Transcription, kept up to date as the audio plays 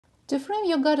To frame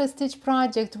your garter stitch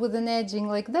project with an edging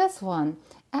like this one,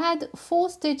 add 4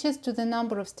 stitches to the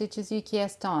number of stitches you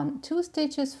cast on, 2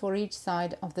 stitches for each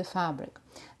side of the fabric.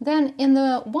 Then in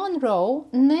the one row,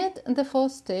 knit the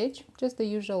first stitch, just the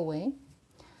usual way,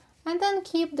 and then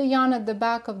keep the yarn at the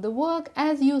back of the work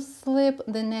as you slip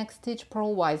the next stitch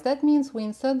purlwise. That means we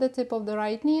insert the tip of the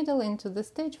right needle into the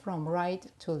stitch from right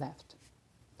to left.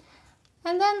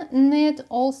 And then knit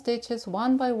all stitches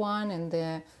one by one in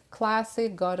the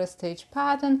classic garter stitch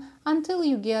pattern until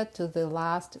you get to the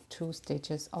last 2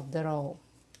 stitches of the row.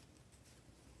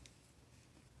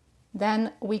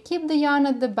 Then we keep the yarn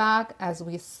at the back as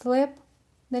we slip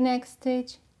the next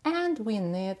stitch and we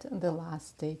knit the last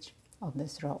stitch of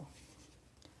this row.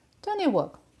 Turn your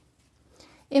work.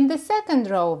 In the second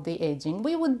row of the edging,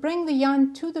 we would bring the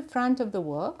yarn to the front of the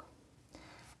work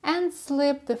and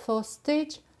slip the first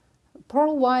stitch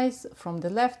purlwise from the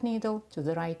left needle to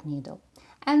the right needle.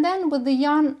 And then with the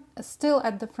yarn still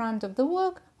at the front of the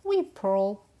work, we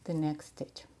purl the next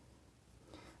stitch.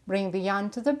 Bring the yarn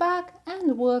to the back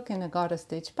and work in a garter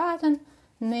stitch pattern,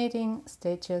 knitting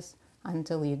stitches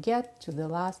until you get to the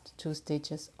last 2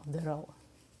 stitches of the row.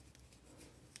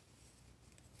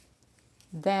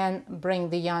 Then bring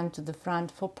the yarn to the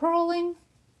front for purling,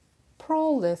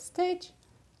 purl the stitch,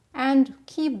 and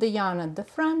keep the yarn at the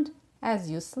front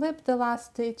as you slip the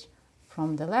last stitch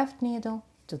from the left needle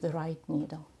to the right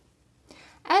needle.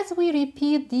 As we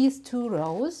repeat these 2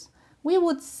 rows, we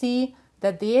would see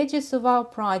that the edges of our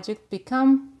project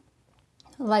become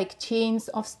like chains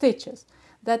of stitches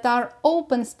that are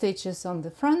open stitches on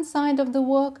the front side of the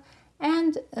work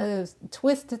and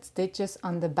twisted stitches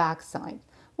on the back side,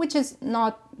 which is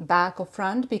not back or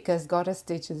front because garter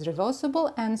stitch is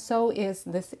reversible and so is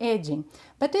this edging.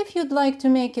 But if you'd like to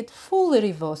make it fully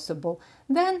reversible,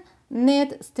 then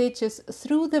knit stitches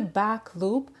through the back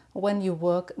loop when you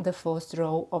work the first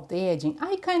row of the edging.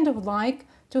 I kind of like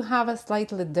to have a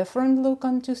slightly different look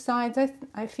on 2 sides.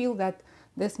 I feel that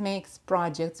this makes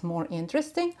projects more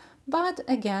interesting, but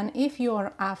again, if you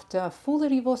are after fully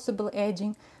reversible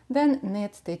edging, then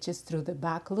knit stitches through the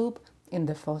back loop in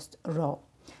the first row.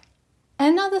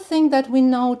 Another thing that we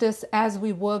notice as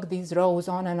we work these rows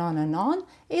on and on and on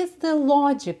is the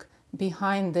logic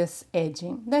behind this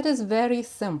edging. That is very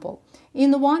simple.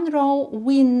 In one row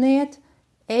we knit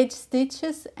edge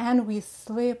stitches and we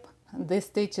slip the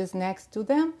stitches next to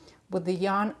them with the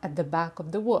yarn at the back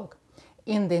of the work.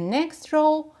 In the next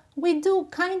row we do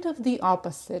kind of the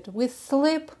opposite. We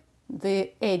slip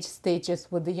the edge stitches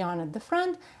with the yarn at the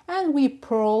front and we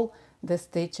purl the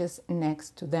stitches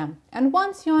next to them. And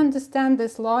once you understand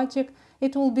this logic,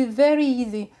 it will be very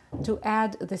easy to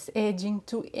add this edging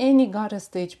to any garter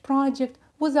stitch project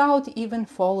without even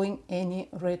following any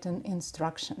written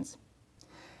instructions.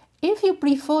 If you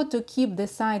prefer to keep the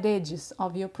side edges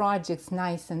of your projects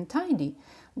nice and tidy,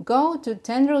 go to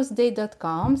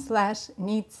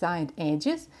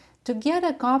 10roseday.com/knit-side-edges to get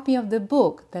a copy of the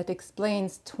book that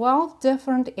explains 12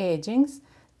 different edgings,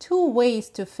 2 ways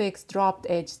to fix dropped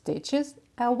edge stitches,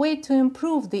 a way to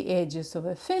improve the edges of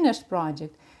a finished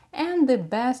project, and the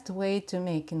best way to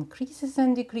make increases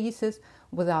and decreases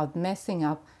without messing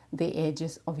up the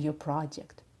edges of your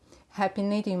project. Happy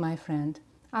knitting, my friend!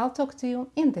 I'll talk to you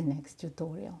in the next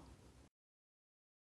tutorial.